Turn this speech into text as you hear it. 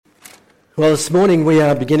Well, this morning we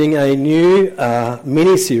are beginning a new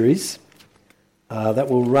mini-series that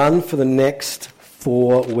will run for the next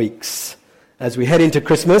 4 weeks. As we head into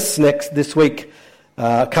Christmas this week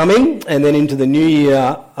coming, and then into the new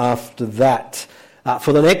year after that.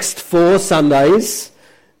 For the next 4 Sundays,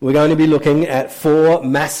 we're going to be looking at 4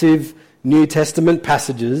 massive New Testament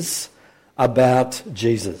passages about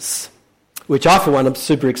Jesus, which I, for one, am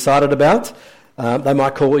super excited about. You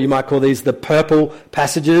might call these the purple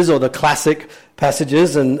passages or the classic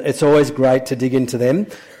passages, and it's always great to dig into them.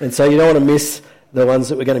 And so you don't want to miss the ones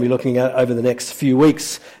that we're going to be looking at over the next few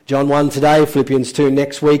weeks. John 1 today, Philippians 2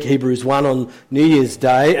 next week, Hebrews 1 on New Year's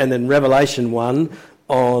Day, and then Revelation 1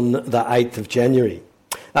 on the 8th of January.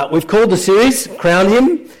 We've called the series Crown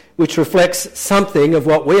Him, which reflects something of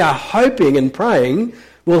what we are hoping and praying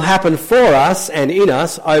will happen for us and in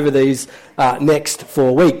us over these next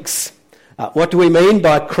 4 weeks. What do we mean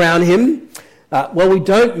by crown him? Well, we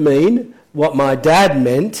don't mean what my dad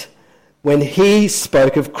meant when he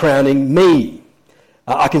spoke of crowning me.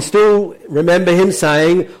 I can still remember him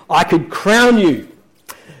saying, "I could crown you,"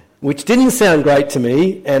 which didn't sound great to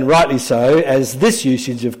me, and rightly so, as this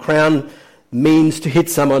usage of crown means to hit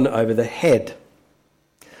someone over the head.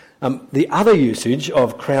 The other usage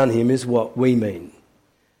of crown him is what we mean.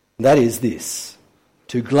 That is this: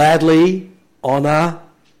 to gladly honour,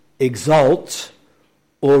 exalt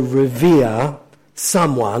or revere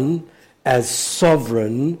someone as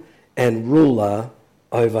sovereign and ruler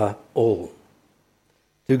over all.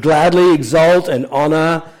 To gladly exalt and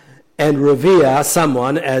honour and revere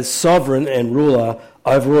someone as sovereign and ruler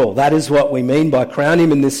over all. That is what we mean by crown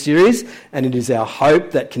him in this series, and it is our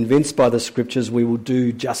hope that, convinced by the scriptures, we will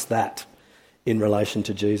do just that in relation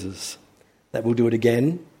to Jesus. That we'll do it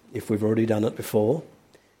again if we've already done it before,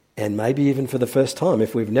 and maybe even for the first time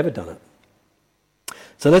if we've never done it.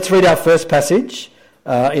 So let's read our first passage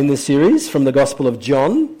in this series from the Gospel of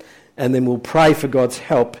John, and then we'll pray for God's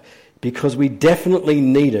help, because we definitely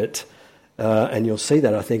need it. And you'll see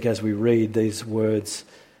that, I think, as we read these words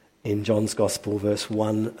in John's Gospel, verse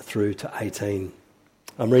 1 through to 18.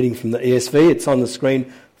 I'm reading from the ESV. It's on the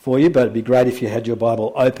screen for you, but it'd be great if you had your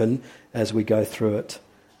Bible open as we go through it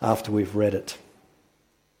after we've read it.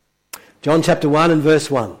 John chapter 1 and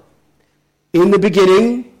verse 1. In the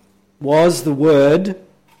beginning was the Word,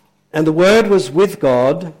 and the Word was with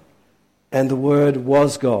God, and the Word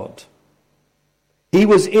was God. He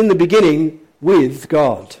was in the beginning with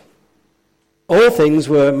God. All things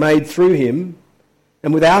were made through him,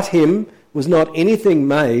 and without him was not anything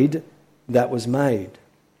made that was made.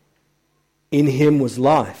 In him was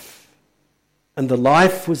life, and the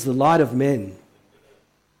life was the light of men.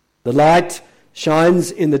 The light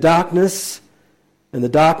shines in the darkness, and the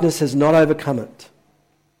darkness has not overcome it.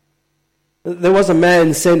 There was a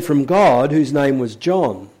man sent from God whose name was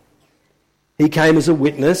John. He came as a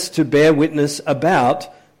witness to bear witness about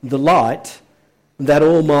the light, that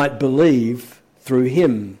all might believe through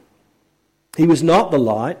him. He was not the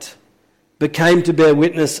light, but came to bear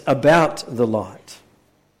witness about the light.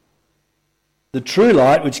 The true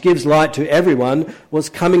light, which gives light to everyone, was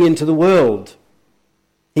coming into the world.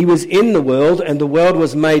 He was in the world, and the world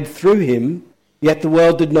was made through him, yet the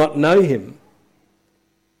world did not know him.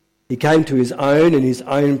 He came to his own, and his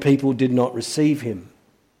own people did not receive him.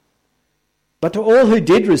 But to all who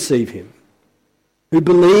did receive him, who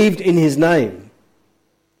believed in his name,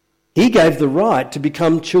 he gave the right to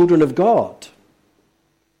become children of God,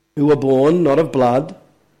 who were born not of blood,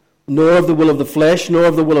 nor of the will of the flesh, nor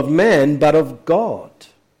of the will of man, but of God.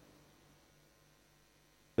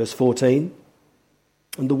 Verse 14.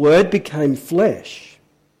 And the Word became flesh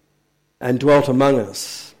and dwelt among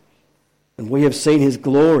us, and we have seen his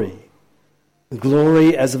glory, the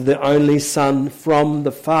glory as of the only Son from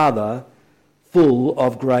the Father, full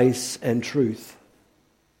of grace and truth.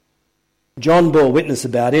 John bore witness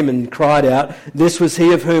about him and cried out, "This was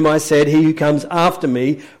he of whom I said, he who comes after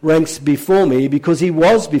me ranks before me, because he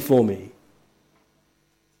was before me."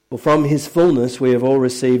 For from his fullness we have all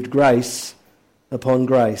received grace upon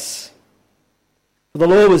grace. For the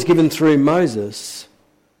law was given through Moses.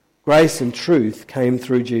 Grace and truth came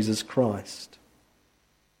through Jesus Christ.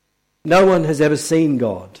 No one has ever seen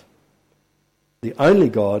God. The only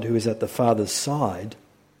God who is at the Father's side,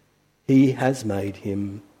 he has made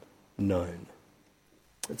him known.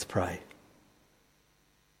 Let's pray.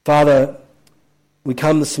 Father, we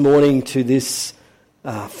come this morning to this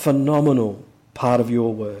phenomenal part of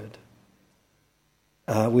your word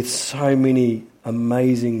with so many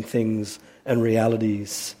amazing things and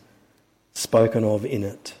realities spoken of in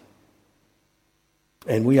it.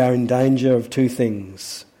 And we are in danger of 2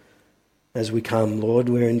 things as we come, Lord.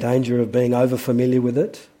 We're in danger of being over familiar with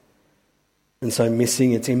it, and so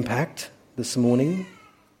missing its impact this morning.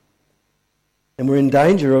 And we're in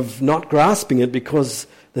danger of not grasping it because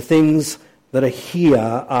the things that are here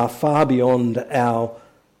are far beyond our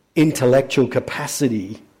intellectual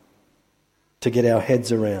capacity to get our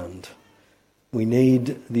heads around. We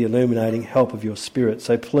need the illuminating help of your Spirit.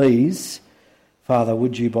 So please, Father,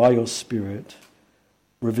 would you, by your Spirit,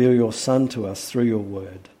 reveal your Son to us through your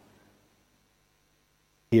word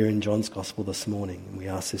here in John's Gospel this morning. And we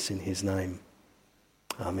ask this in his name.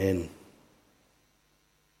 Amen.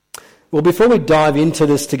 Well, before we dive into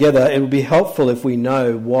this together, it would be helpful if we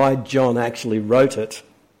know why John actually wrote it.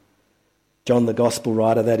 John, the Gospel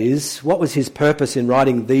writer, that is. What was his purpose in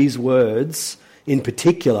writing these words in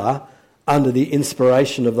particular under the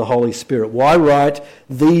inspiration of the Holy Spirit? Why write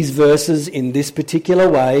these verses in this particular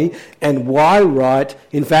way? And why write,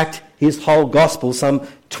 in fact, his whole Gospel, some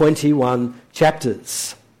 21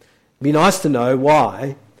 chapters? It'd be nice to know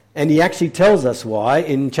why. And he actually tells us why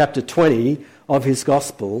in chapter 20 of his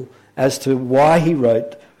Gospel as to why he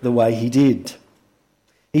wrote the way he did.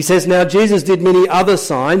 He says, "Now Jesus did many other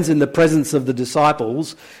signs in the presence of the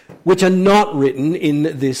disciples, which are not written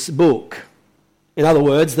in this book." In other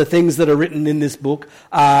words, the things that are written in this book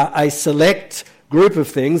are a select group of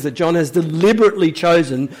things that John has deliberately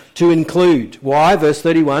chosen to include. Why? Verse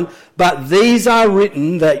 31, "But these are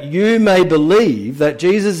written that you may believe that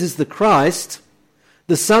Jesus is the Christ,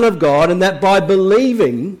 the Son of God, and that by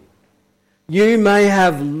believing you may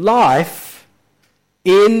have life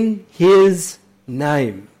in his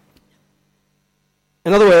name."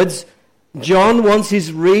 In other words, John wants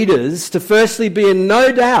his readers to firstly be in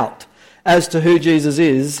no doubt as to who Jesus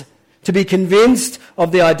is, to be convinced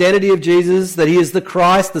of the identity of Jesus, that he is the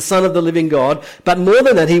Christ, the Son of the living God. But more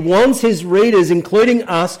than that, he wants his readers, including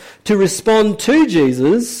us, to respond to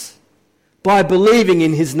Jesus by believing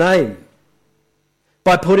in his name,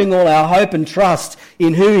 by putting all our hope and trust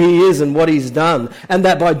in who he is and what he's done. And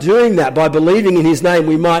that by doing that, by believing in his name,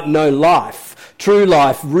 we might know life, true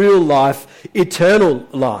life, real life, eternal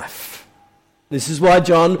life. This is why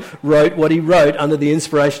John wrote what he wrote under the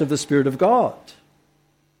inspiration of the Spirit of God.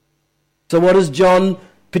 So what does John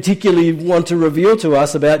particularly want to reveal to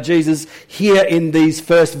us about Jesus here in these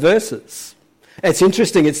first verses? It's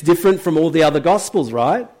interesting, it's different from all the other Gospels,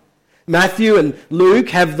 right? Matthew and Luke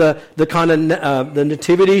have the kind of the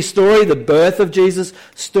nativity story, the birth of Jesus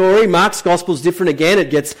story. Mark's Gospel is different again. It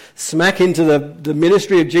gets smack into the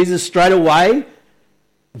ministry of Jesus straight away.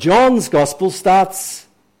 John's Gospel starts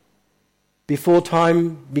before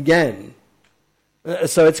time began.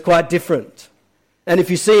 So it's quite different. And if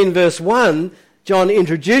you see in verse 1, John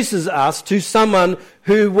introduces us to someone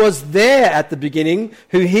who was there at the beginning,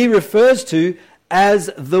 who he refers to as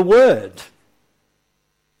the Word.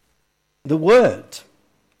 The Word.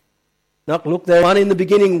 Now look there, one in the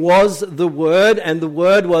beginning was the Word, and the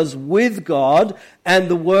Word was with God, and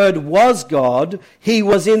the Word was God. He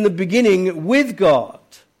was in the beginning with God.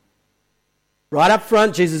 Right up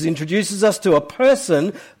front, Jesus introduces us to a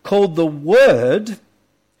person called the Word,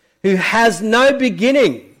 who has no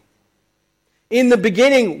beginning. In the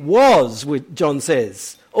beginning was, John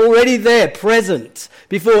says, already there, present,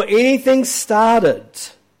 before anything started.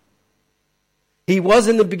 He was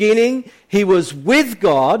in the beginning, he was with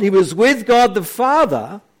God the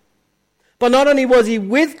Father, but not only was he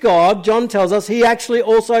with God, John tells us, he actually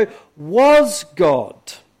also was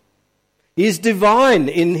God. He is divine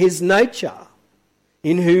in his nature,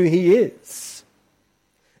 in who he is.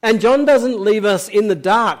 And John doesn't leave us in the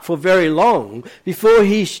dark for very long before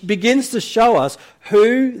he begins to show us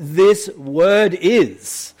who this Word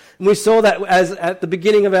is. And we saw that as at the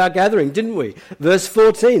beginning of our gathering, didn't we? Verse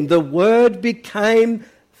 14, the Word became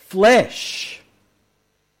flesh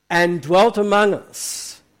and dwelt among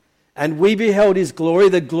us. And we beheld his glory,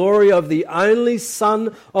 the glory of the only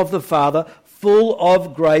Son of the Father, full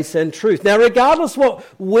of grace and truth. Now, regardless what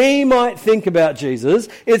we might think about Jesus,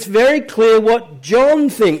 it's very clear what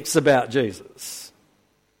John thinks about Jesus.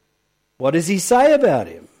 What does he say about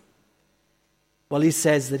him? Well, he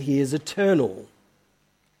says that he is eternal.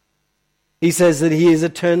 He says that he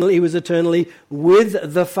was eternally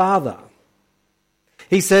with the Father.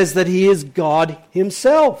 He says that he is God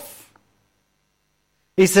himself.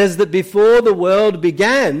 He says that before the world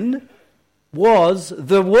began was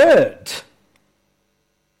the Word.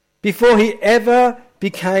 Before he ever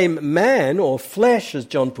became man, or flesh as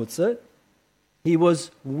John puts it, he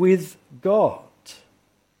was with God.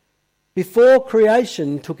 Before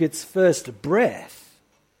creation took its first breath,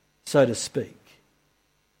 so to speak,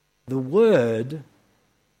 the Word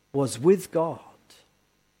was with God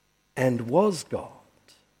and was God.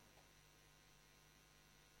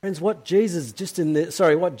 Friends, what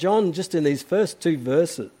John just in these first two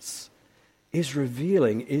verses is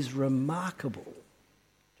revealing is remarkable.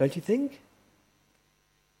 Don't you think?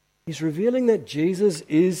 He's revealing that Jesus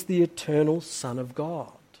is the eternal Son of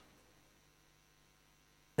God.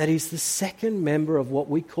 That he's the second member of what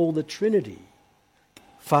we call the Trinity.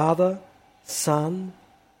 Father, Son,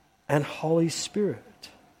 and Holy Spirit.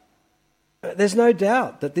 There's no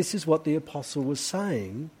doubt that this is what the apostle was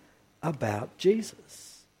saying about Jesus.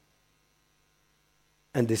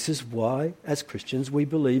 And this is why, as Christians, we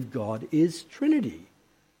believe God is Trinity.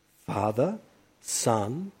 Father,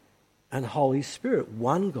 Son, and Holy Spirit.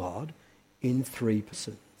 One God in three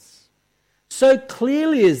persons. So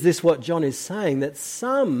clearly is this what John is saying, that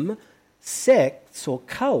some sects or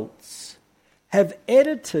cults have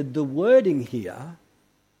edited the wording here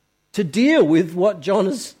to deal with what John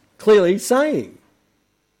is clearly saying.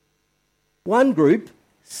 One group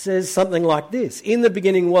says something like this: in the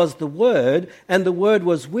beginning was the Word, and the Word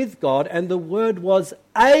was with God, and the Word was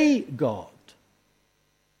a God.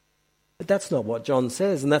 But that's not what John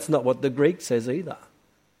says, and that's not what the Greek says either.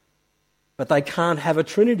 But they can't have a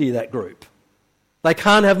trinity, that group. They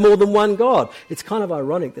can't have more than one God. It's kind of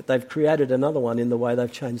ironic that they've created another one in the way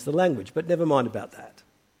they've changed the language, but never mind about that.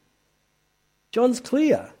 John's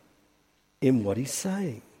clear in what he's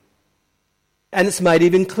saying. And it's made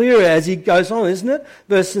even clearer as he goes on, isn't it?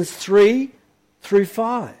 Verses 3 through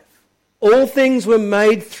 5. All things were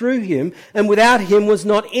made through him, and without him was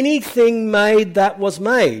not anything made that was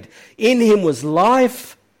made. In him was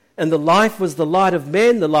life, and the life was the light of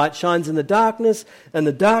men. The light shines in the darkness, and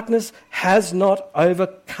the darkness has not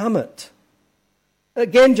overcome it.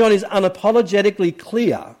 Again, John is unapologetically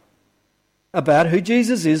clear about who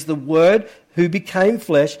Jesus is, the Word who became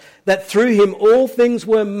flesh, that through him all things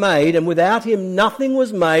were made, and without him nothing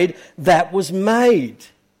was made that was made.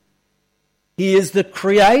 He is the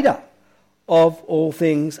creator of all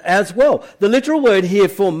things as well. The literal word here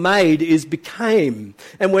for made is became.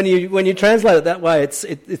 And when you translate it that way, it's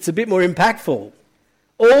a bit more impactful.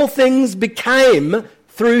 All things became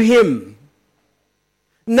through him.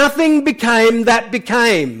 Nothing became that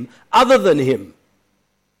became other than him.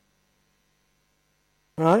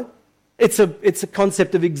 Right? It's a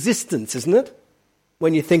concept of existence, isn't it?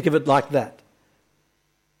 When you think of it like that.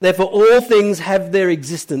 Therefore, all things have their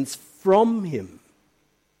existence from him.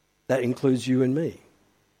 That includes you and me.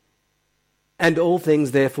 And all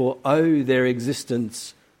things, therefore, owe their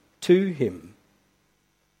existence to him.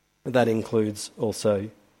 That includes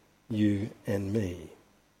also you and me.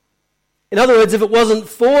 In other words, if it wasn't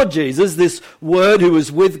for Jesus, this Word who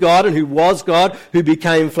was with God and who was God, who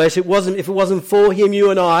became flesh, if it wasn't for him,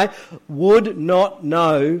 you and I would not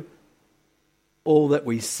know all that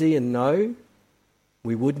we see and know.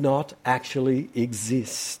 We would not actually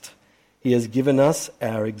exist. He has given us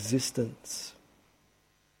our existence.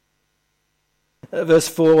 Verse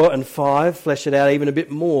 4 and 5 flesh it out even a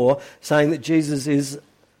bit more, saying that Jesus is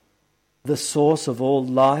the source of all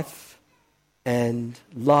life and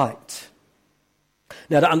light.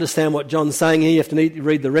 Now, to understand what John's saying here, you have to need to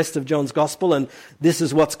read the rest of John's Gospel, and this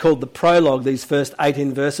is what's called the prologue, these first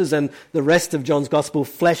 18 verses, and the rest of John's Gospel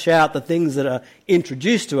flesh out the things that are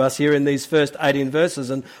introduced to us here in these first 18 verses,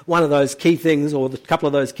 and one of those key things, or a couple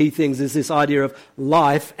of those key things, is this idea of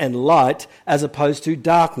life and light as opposed to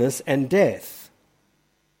darkness and death.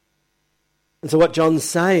 And so what John's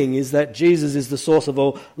saying is that Jesus is the source of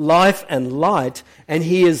all life and light, and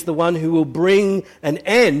he is the one who will bring an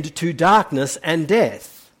end to darkness and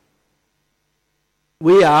death.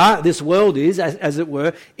 This world is, as it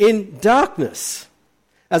were, in darkness.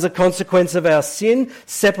 As a consequence of our sin,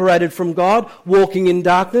 separated from God, walking in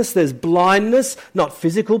darkness, there's blindness, not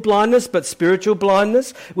physical blindness, but spiritual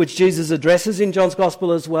blindness, which Jesus addresses in John's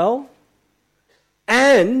Gospel as well.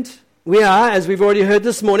 And we are, as we've already heard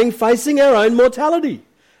this morning, facing our own mortality.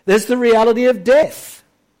 There's the reality of death.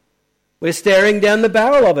 We're staring down the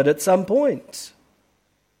barrel of it at some point.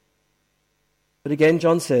 But again,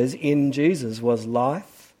 John says, in Jesus was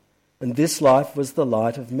life, and this life was the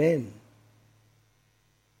light of men.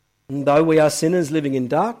 And though we are sinners living in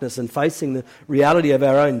darkness and facing the reality of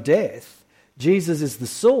our own death, Jesus is the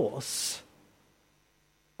source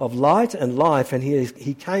of light and life, and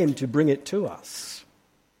he came to bring it to us.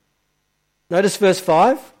 Notice verse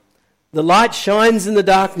 5. The light shines in the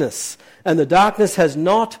darkness, and the darkness has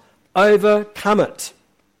not overcome it.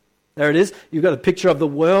 There it is. You've got a picture of the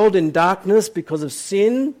world in darkness because of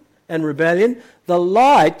sin and rebellion. The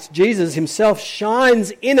light, Jesus himself,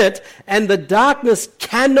 shines in it, and the darkness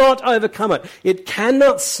cannot overcome it. It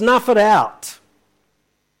cannot snuff it out.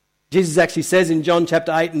 Jesus actually says in John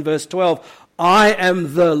chapter 8 and verse 12, I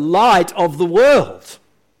am the light of the world.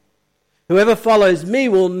 Whoever follows me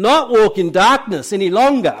will not walk in darkness any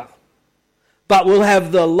longer, but will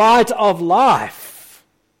have the light of life.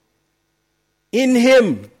 In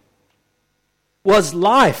him was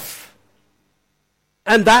life,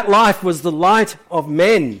 and that life was the light of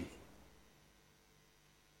men.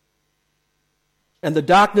 And the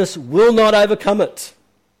darkness will not overcome it.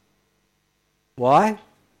 Why?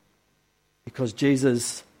 Because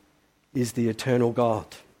Jesus is the eternal God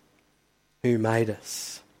who made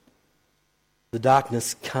us. The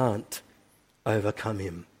darkness can't overcome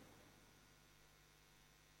him.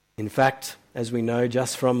 In fact, as we know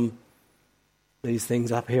just from these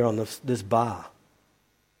things up here on this bar,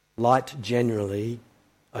 light generally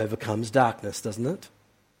overcomes darkness, doesn't it?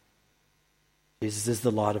 Jesus is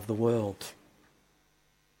the light of the world,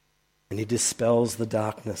 and he dispels the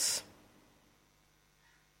darkness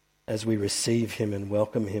as we receive him and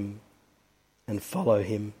welcome him and follow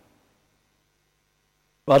him.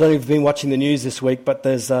 Well, I don't know if you've been watching the news this week, but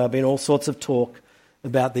there's been all sorts of talk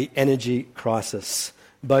about the energy crisis,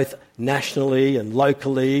 both nationally and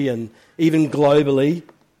locally and even globally.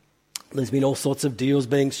 There's been all sorts of deals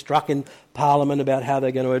being struck in Parliament about how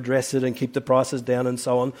they're going to address it and keep the prices down and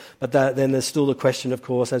so on. But then there's still the question, of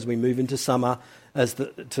course, as we move into summer, as to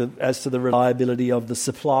the reliability of the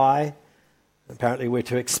supply. Apparently we're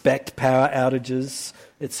to expect power outages,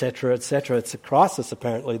 etc., etc. It's a crisis,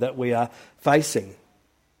 apparently, that we are facing.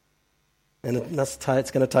 And it's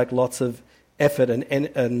going to take lots of effort and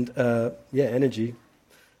energy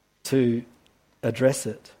to address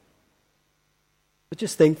it. But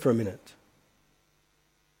just think for a minute.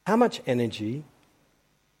 How much energy,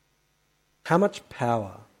 how much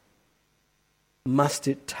power must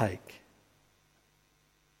it take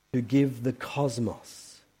to give the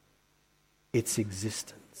cosmos its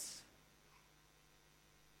existence?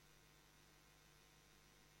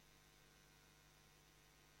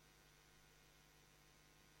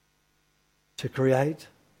 To create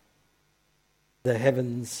the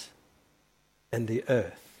heavens and the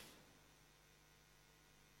earth,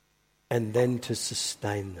 and then to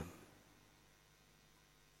sustain them.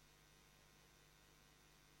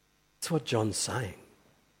 That's what John's saying.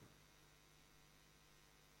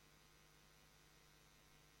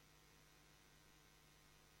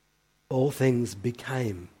 All things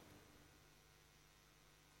became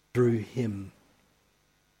through him.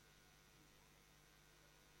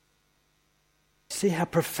 See how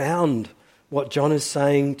profound what John is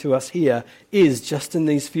saying to us here is just in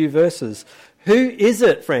these few verses. Who is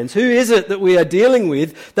it, friends? Who is it that we are dealing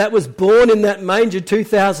with that was born in that manger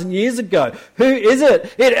 2,000 years ago? Who is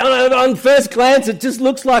it? On first glance, it just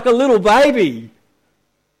looks like a little baby.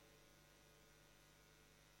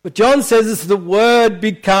 But John says it's the Word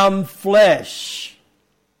become flesh.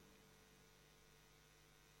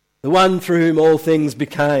 The one through whom all things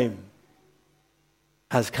became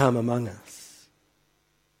has come among us.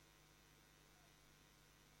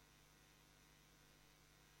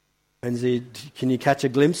 And can you catch a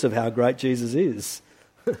glimpse of how great Jesus is?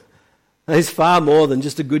 He's far more than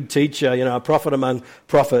just a good teacher, a prophet among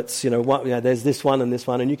prophets. There's this one,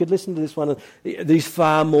 and you could listen to this one. He's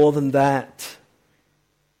far more than that.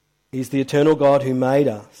 He's the eternal God who made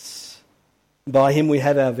us. By him we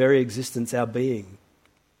have our very existence, our being.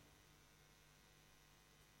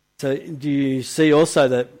 So do you see also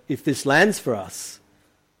that if this lands for us,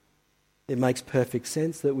 it makes perfect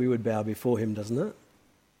sense that we would bow before him, doesn't it?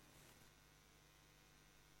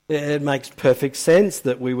 It makes perfect sense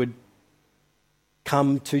that we would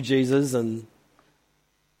come to Jesus and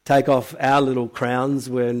take off our little crowns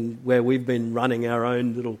where we've been running our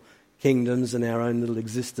own little kingdoms and our own little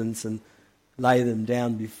existence and lay them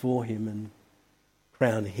down before him and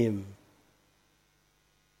crown him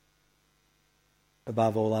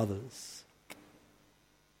above all others.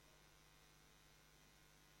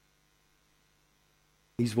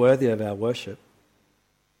 He's worthy of our worship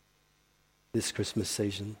this Christmas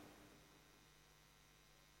season.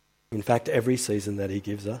 In fact, every season that he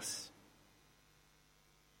gives us.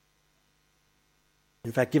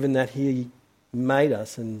 In fact, given that he made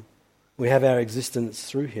us and we have our existence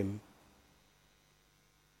through him,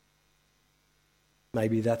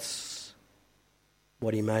 maybe that's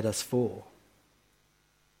what he made us for.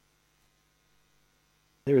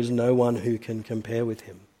 There is no one who can compare with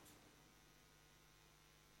him.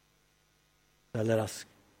 So let us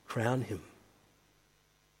crown him.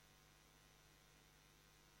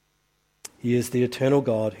 He is the eternal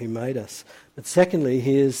God who made us. But secondly,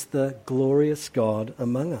 he is the glorious God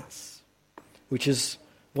among us, which is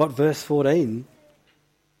what verse 14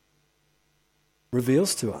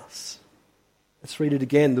 reveals to us. Let's read it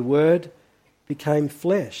again. The Word became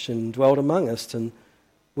flesh and dwelt among us, and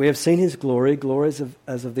We have seen his glory,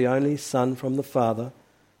 as of the only Son from the Father,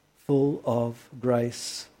 full of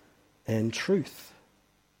grace and truth.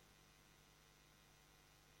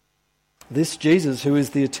 This Jesus, who is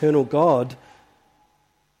the eternal God,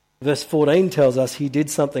 verse 14 tells us he did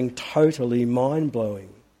something totally mind-blowing.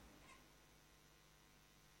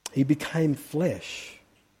 He became flesh.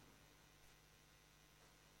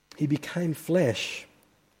 He became flesh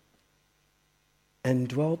and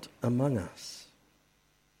dwelt among us.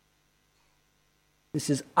 This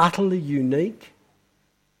is utterly unique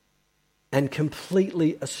and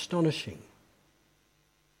completely astonishing.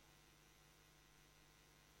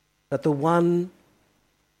 That the one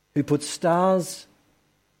who put stars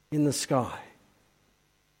in the sky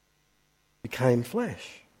became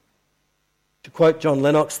flesh. To quote John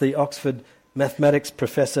Lennox, the Oxford mathematics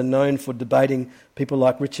professor known for debating people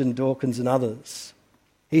like Richard Dawkins and others,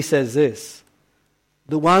 he says this: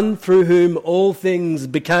 the one through whom all things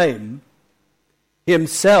became,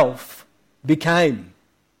 himself became.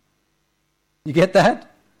 You get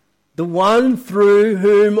that? The one through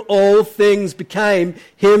whom all things became,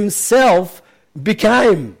 himself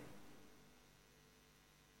became.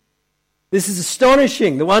 This is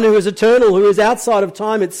astonishing. The one who is eternal, who is outside of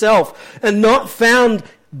time itself and not found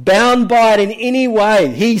bound by it in any way.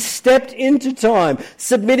 He stepped into time,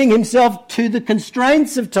 submitting himself to the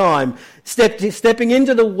constraints of time, stepping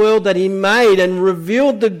into the world that he made and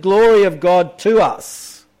revealed the glory of God to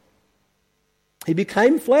us. He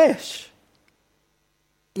became flesh.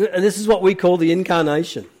 And this is what we call the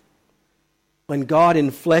incarnation, when God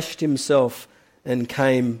enfleshed himself and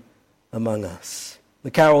came among us.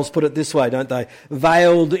 The carols put it this way, don't they?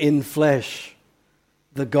 Veiled in flesh,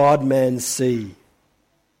 the God-man see.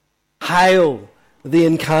 Hail the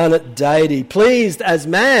incarnate deity, pleased as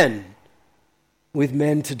man with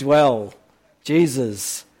men to dwell.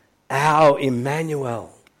 Jesus, our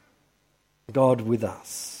Emmanuel, God with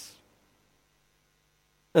us.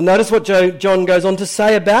 And notice what John goes on to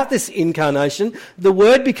say about this incarnation. The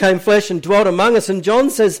Word became flesh and dwelt among us. And John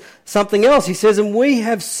says something else. He says, and we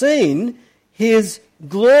have seen his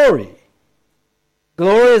glory.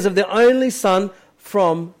 Glory is of the only Son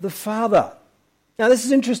from the Father. Now this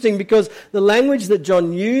is interesting because the language that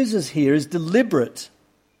John uses here is deliberate.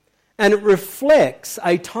 And it reflects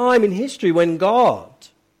a time in history when God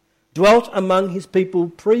dwelt among his people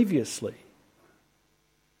previously.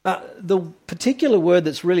 The particular word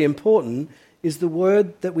that's really important is the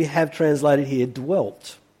word that we have translated here,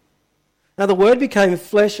 dwelt. Now the Word became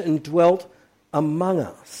flesh and dwelt among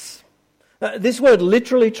us. This word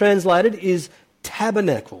literally translated is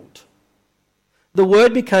tabernacled. The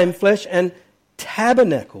Word became flesh and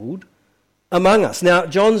tabernacled among us. Now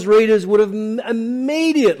John's readers would have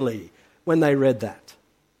immediately, when they read that,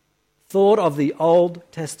 thought of the Old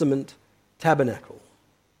Testament tabernacle.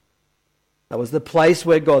 That was the place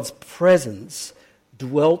where God's presence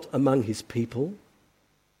dwelt among his people,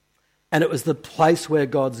 and it was the place where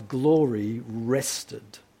God's glory rested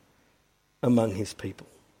among his people.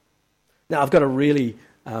 Now, I've got a really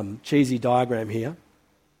cheesy diagram here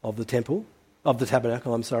of the tabernacle,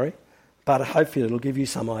 but hopefully it'll give you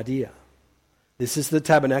some idea. This is the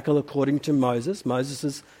tabernacle according to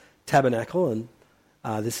Moses' tabernacle, and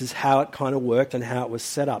this is how it kind of worked and how it was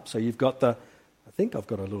set up. So you've got I think I've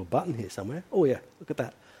got a little button here somewhere. Oh yeah, look at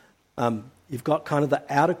that. You've got kind of the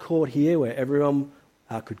outer court here where everyone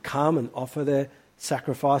could come and offer their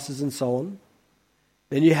sacrifices and so on.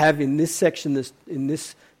 Then you have in this section, in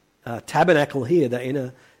this tabernacle here, the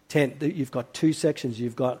inner tent, you've got two sections.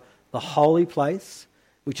 You've got the holy place,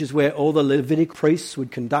 which is where all the Levitical priests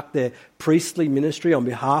would conduct their priestly ministry on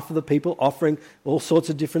behalf of the people, offering all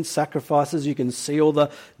sorts of different sacrifices. You can see all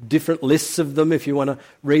the different lists of them. If you want to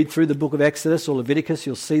read through the book of Exodus or Leviticus,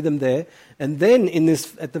 you'll see them there. And then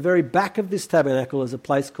at the very back of this tabernacle is a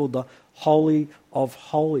place called the Holy of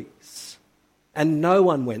Holies. And no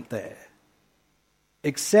one went there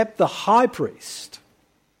except the high priest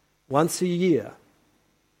once a year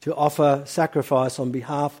to offer sacrifice on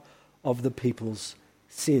behalf of the people's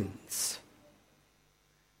sins.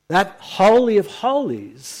 That Holy of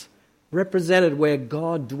Holies represented where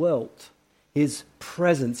God dwelt, his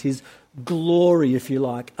presence, his glory, if you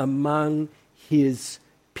like, among his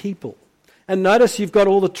people. And notice you've got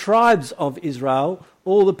all the tribes of Israel,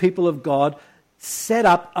 all the people of God, set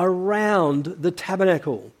up around the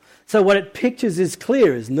tabernacle. So what it pictures is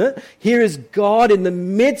clear, isn't it? Here is God in the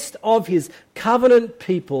midst of his covenant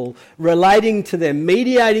people, relating to them,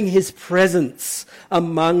 mediating his presence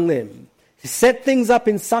among them. He set things up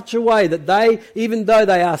in such a way that they, even though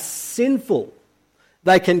they are sinful,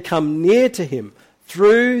 they can come near to him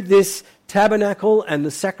through this tabernacle and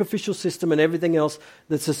the sacrificial system and everything else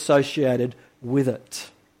that's associated with it.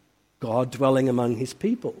 God dwelling among his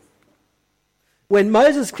people. When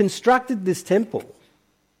Moses constructed this temple,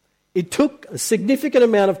 it took a significant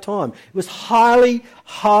amount of time. It was highly,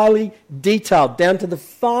 highly detailed, down to the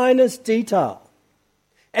finest detail.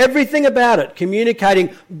 Everything about it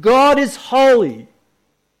communicating God is holy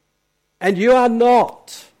and you are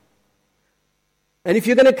not. And if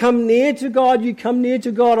you're going to come near to God, you come near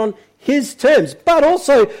to God on his terms, but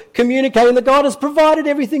also communicating that God has provided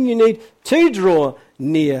everything you need to draw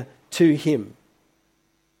near to him.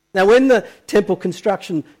 Now, when the temple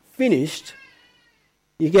construction finished,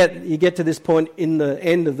 you get to this point in the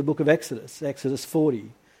end of the book of Exodus, Exodus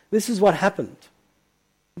 40. This is what happened.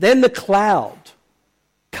 Then the cloud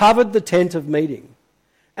covered the tent of meeting,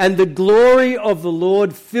 and the glory of the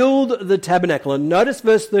Lord filled the tabernacle. And notice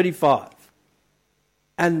verse 35.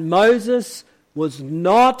 And Moses was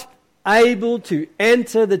not able to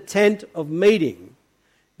enter the tent of meeting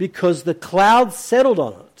because the cloud settled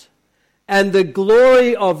on it, and the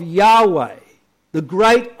glory of Yahweh, the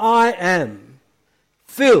great I Am,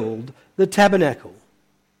 filled the tabernacle.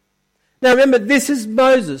 Now remember, this is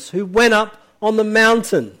Moses who went up on the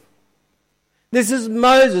mountain. This is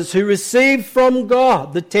Moses who received from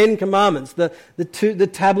God the 10 Commandments, the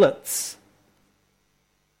tablets.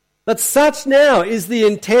 But such now is the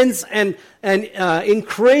intense and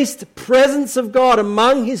increased presence of God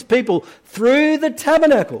among his people through the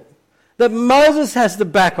tabernacle that Moses has to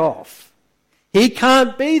back off. He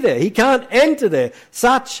can't be there. He can't enter there.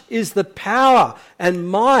 Such is the power and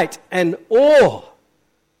might and awe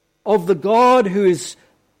of the God who is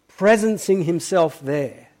presencing himself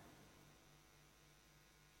there.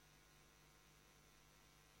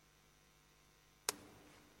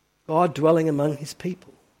 God dwelling among his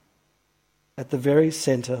people at the very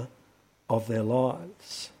centre of their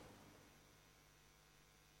lives.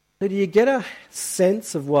 So do you get a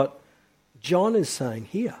sense of what John is saying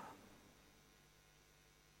here?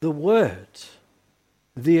 The Word,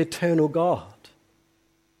 the eternal God,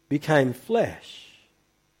 became flesh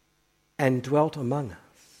and dwelt among us,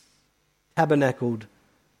 tabernacled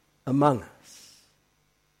among us,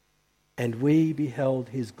 and we beheld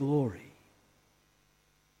his glory,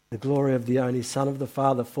 the glory of the only Son of the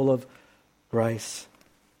Father, full of grace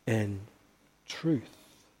and truth.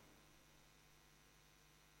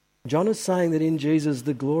 John is saying that in Jesus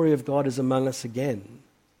the glory of God is among us again,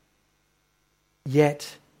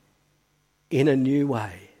 yet in a new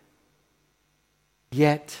way,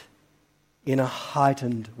 yet in a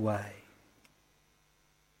heightened way,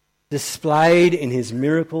 displayed in his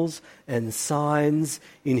miracles and signs,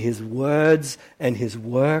 in his words and his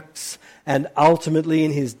works, and ultimately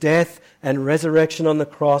in his death and resurrection on the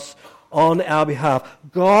cross on our behalf.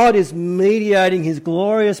 God is mediating his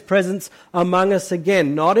glorious presence among us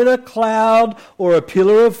again, not in a cloud or a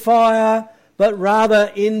pillar of fire, but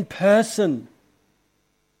rather in person,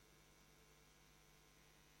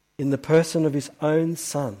 in the person of his own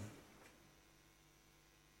Son.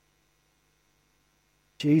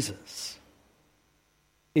 Jesus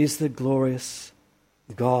is the glorious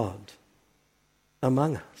God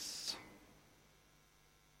among us.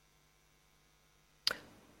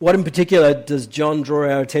 What in particular does John draw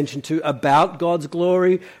our attention to about God's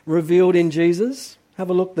glory revealed in Jesus? Have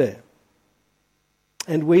a look there.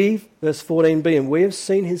 And we, verse 14b, and we have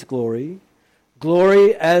seen his glory,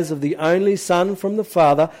 glory as of the only Son from the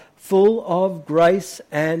Father, full of grace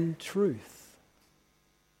and truth.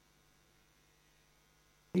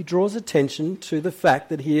 He draws attention to the fact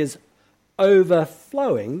that he is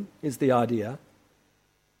overflowing, is the idea,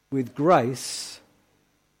 with grace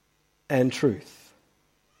and truth.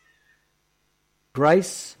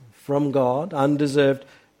 Grace from God, undeserved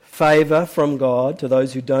favour from God to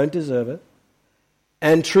those who don't deserve it,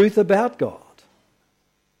 and truth about God.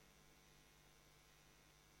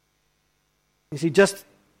 You see, just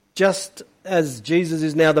as Jesus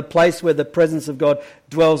is now the place where the presence of God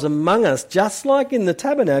dwells among us, just like in the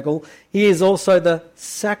tabernacle, he is also the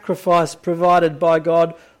sacrifice provided by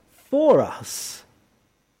God for us,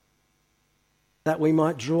 that we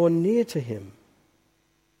might draw near to him,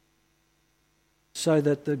 so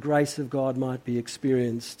that the grace of God might be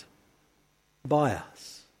experienced by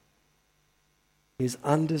us. His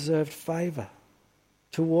undeserved favour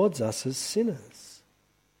towards us as sinners.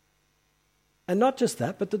 And not just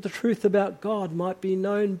that, but that the truth about God might be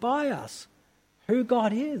known by us. Who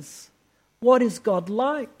God is. What is God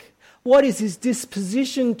like? What is his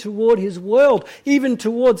disposition toward his world, even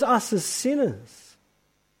towards us as sinners?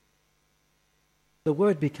 The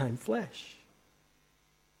Word became flesh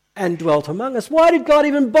and dwelt among us. Why did God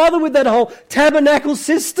even bother with that whole tabernacle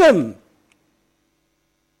system?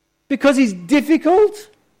 Because he's difficult?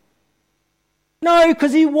 No,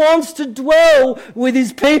 because he wants to dwell with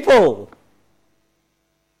his people.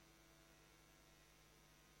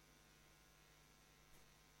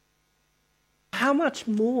 How much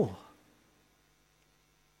more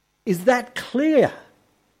is that clear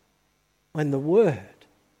when the Word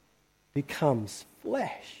becomes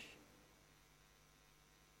flesh?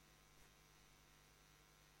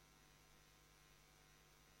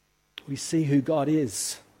 We see who God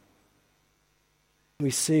is. We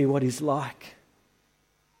see what he's like.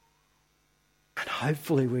 And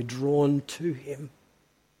hopefully we're drawn to him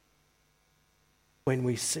when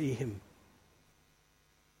we see him.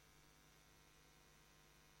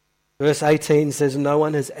 Verse 18 says, no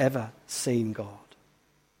one has ever seen God.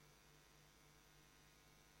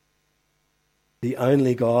 The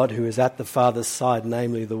only God who is at the Father's side,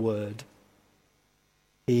 namely the Word,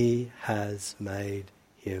 he has made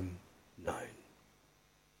him known.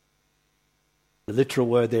 The literal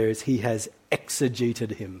word there is he has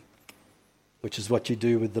exegeted him, which is what you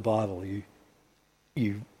do with the Bible.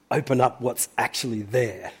 You open up what's actually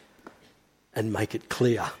there and make it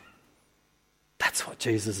clear. That's what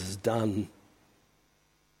Jesus has done.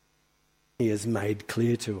 He has made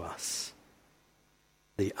clear to us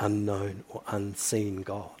the unknown or unseen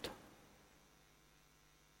God.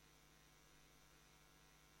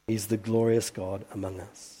 He's the glorious God among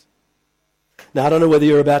us. Now, I don't know whether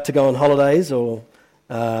you're about to go on holidays or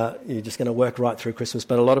you're just going to work right through Christmas,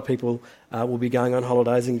 but a lot of people will be going on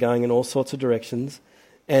holidays and going in all sorts of directions.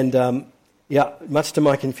 And, much to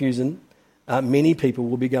my confusion, many people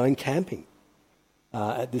will be going camping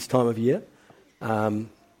at this time of year.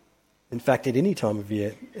 In fact, at any time of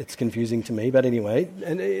year, it's confusing to me. But anyway,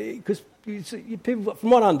 and because people,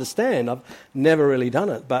 from what I understand, I've never really done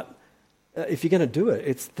it. But if you're going to do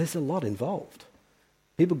it, there's a lot involved.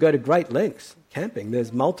 People go to great lengths camping.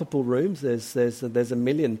 There's multiple rooms. There's a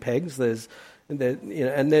million pegs. And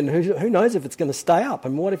then who knows if it's going to stay up?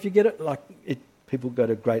 And what if you get it? People go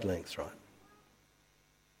to great lengths, right?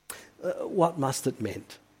 What must it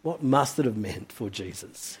meant? What must it have meant for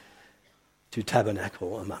Jesus to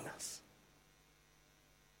tabernacle among us?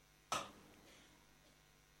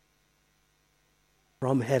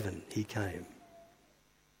 From heaven he came.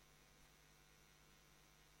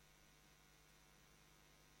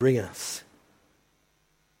 Bring us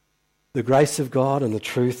the grace of God and the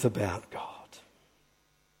truth about God.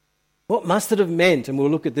 What must it have meant, and we'll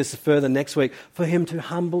look at this further next week, for him to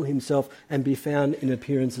humble himself and be found in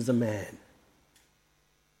appearance as a man?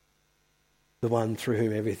 The one through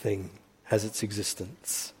whom everything has its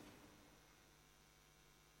existence.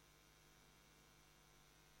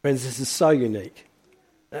 Friends, this is so unique.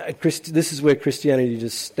 This is where Christianity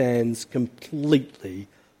just stands completely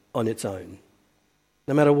on its own.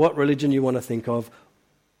 No matter what religion you want to think of,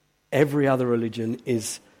 every other religion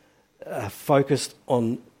is focused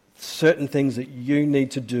on certain things that you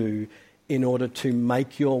need to do in order to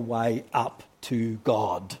make your way up to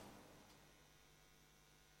God.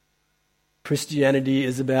 Christianity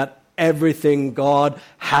is about everything God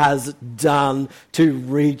has done to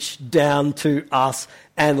reach down to us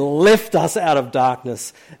and lift us out of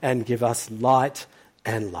darkness and give us light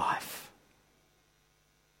and life.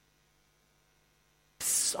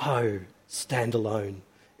 So standalone.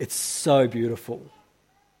 It's so beautiful.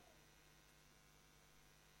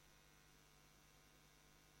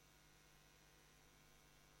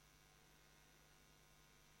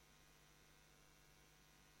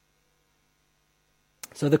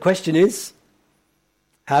 So the question is,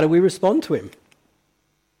 how do we respond to him?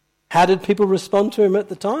 How did people respond to him at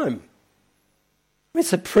the time?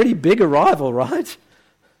 It's a pretty big arrival, right?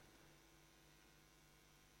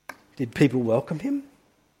 Did people welcome him?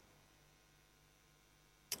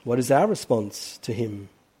 What is our response to him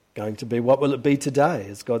going to be? What will it be today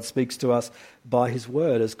as God speaks to us by his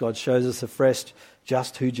word, as God shows us afresh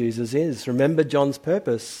just who Jesus is? Remember John's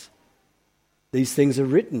purpose. These things are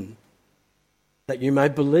written that you may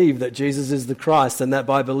believe that Jesus is the Christ, and that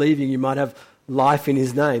by believing you might have life in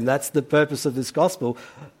his name. That's the purpose of this gospel.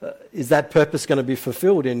 Is that purpose going to be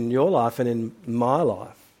fulfilled in your life and in my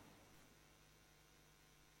life?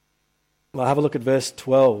 Well, have a look at verse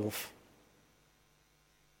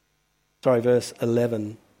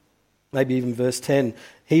 11. Maybe even verse 10.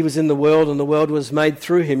 He was in the world, and the world was made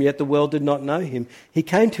through him, yet the world did not know him. He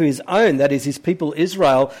came to his own, that is his people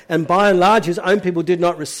Israel, and by and large his own people did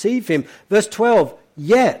not receive him. Verse 12,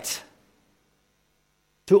 yet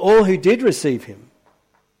to all who did receive him,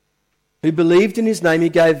 who believed in his name, he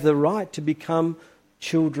gave the right to become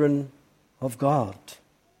children of God.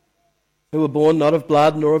 who were born not of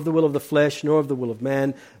blood, nor of the will of the flesh, nor of the will of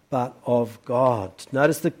man, but of God.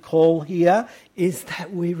 Notice the call here is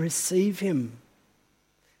that we receive him,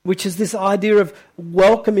 which is this idea of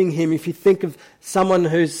welcoming him. If you think of someone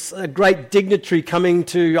who's a great dignitary coming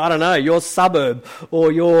to, I don't know, your suburb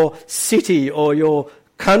or your city or your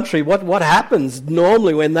country, what happens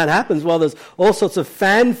normally when that happens? Well, there's all sorts of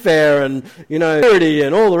fanfare and, security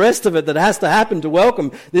and all the rest of it that has to happen to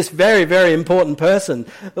welcome this very, very important person.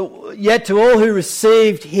 Yet to all who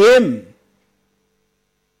received him,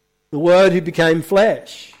 the Word who became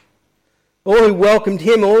flesh, all who welcomed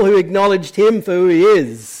him, all who acknowledged him for who he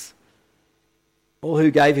is, all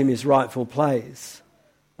who gave him his rightful place,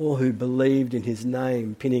 all who believed in his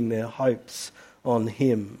name, pinning their hopes on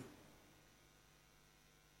him,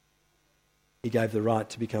 he gave the right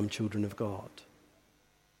to become children of God.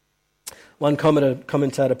 One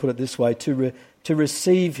commentator put it this way: to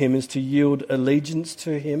receive him is to yield allegiance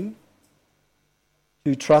to him,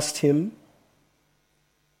 to trust him,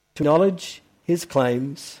 to acknowledge his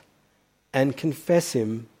claims, and confess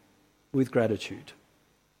him with gratitude.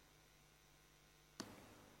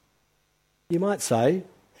 You might say,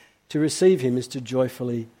 to receive him is to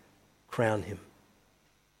joyfully crown him.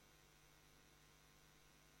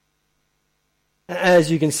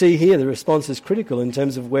 As you can see here, the response is critical in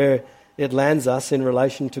terms of where it lands us in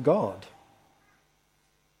relation to God.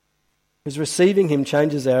 Because receiving him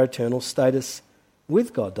changes our eternal status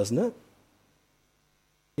with God, doesn't it?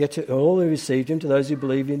 Yet to all who received him, to those who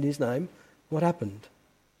believed in his name, what happened?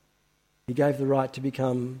 He gave the right to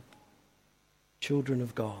become children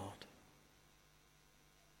of God.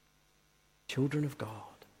 Children of God.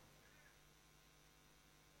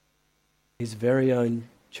 His very own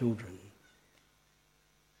children,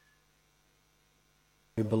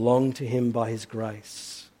 who belong to him by his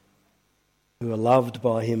grace, who are loved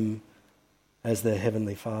by him as their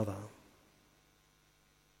heavenly Father.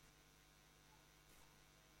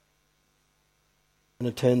 And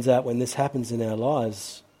it turns out when this happens in our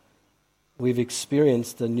lives, we've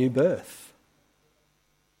experienced a new birth.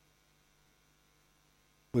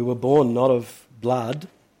 We were born not of blood,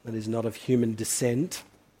 that is, not of human descent,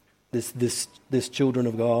 this children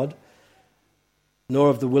of God, nor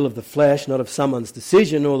of the will of the flesh, not of someone's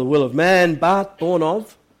decision or the will of man, but born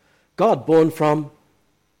of God, born from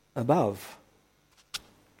above.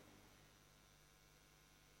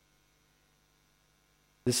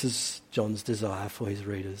 This is John's desire for his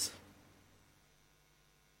readers.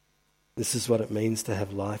 This is what it means to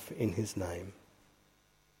have life in his name.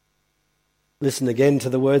 Listen again to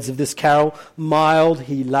the words of this carol. Mild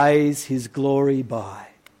he lays his glory by.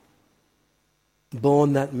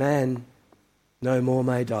 Born that man no more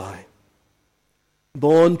may die.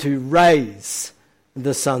 Born to raise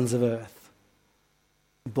the sons of earth.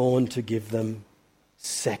 Born to give them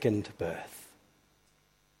second birth.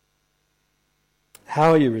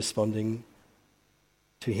 How are you responding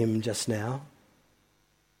to him just now?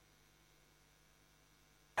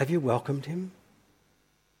 Have you welcomed him?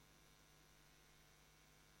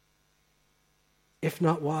 If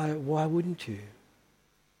not, why wouldn't you?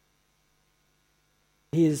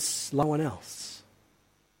 He is like no one else.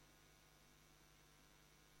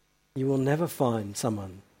 You will never find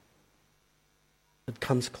someone that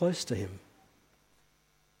comes close to him.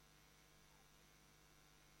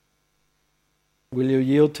 Will you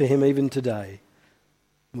yield to him even today?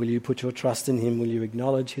 Will you put your trust in him? Will you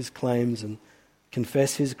acknowledge his claims and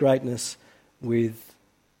confess his greatness with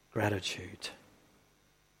gratitude?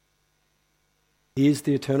 He is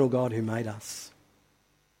the eternal God who made us.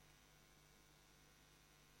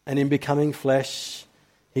 And in becoming flesh,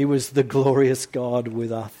 he was the glorious God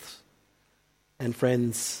with us. And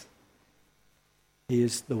friends, he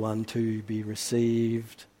is the one to be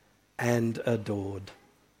received and adored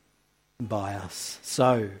by us.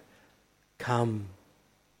 So, come,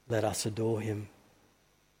 let us adore him.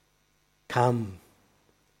 Come,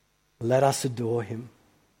 let us adore him.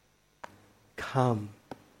 Come,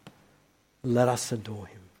 let us adore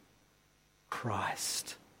him.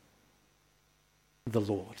 Christ, the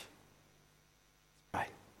Lord. Pray.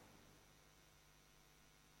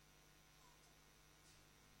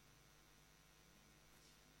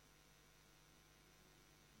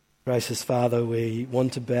 Gracious Father, we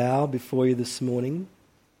want to bow before you this morning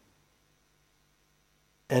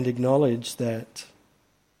and acknowledge that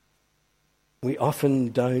we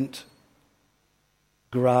often don't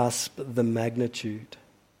grasp the magnitude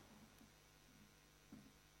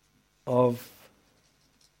of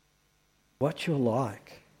what you're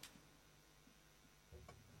like,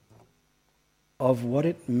 of what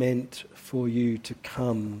it meant for you to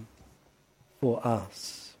come for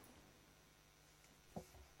us.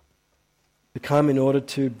 to come in order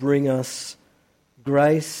to bring us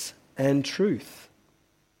grace and truth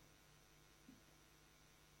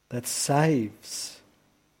that saves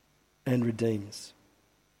and redeems.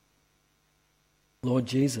 Lord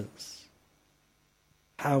Jesus,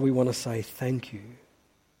 how we want to say thank you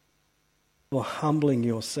for humbling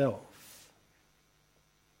yourself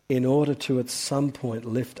in order to at some point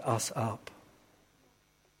lift us up.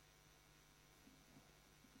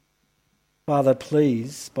 Father,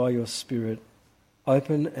 please, by your Spirit,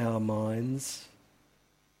 open our minds,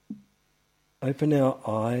 open our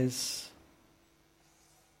eyes,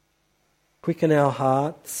 quicken our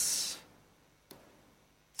hearts,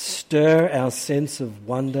 stir our sense of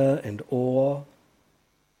wonder and awe,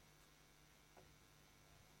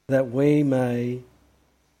 that we may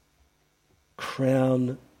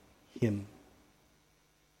crown him,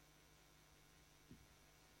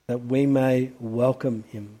 that we may welcome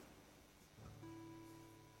him,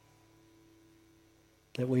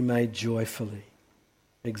 that we may joyfully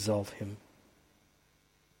exalt him.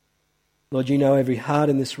 Lord, you know every heart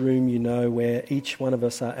in this room, you know where each one of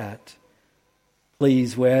us are at.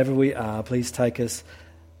 Please, wherever we are, please take us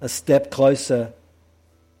a step closer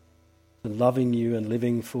to loving you and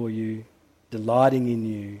living for you, delighting in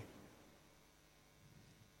you.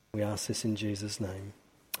 We ask this in Jesus' name.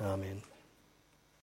 Amen.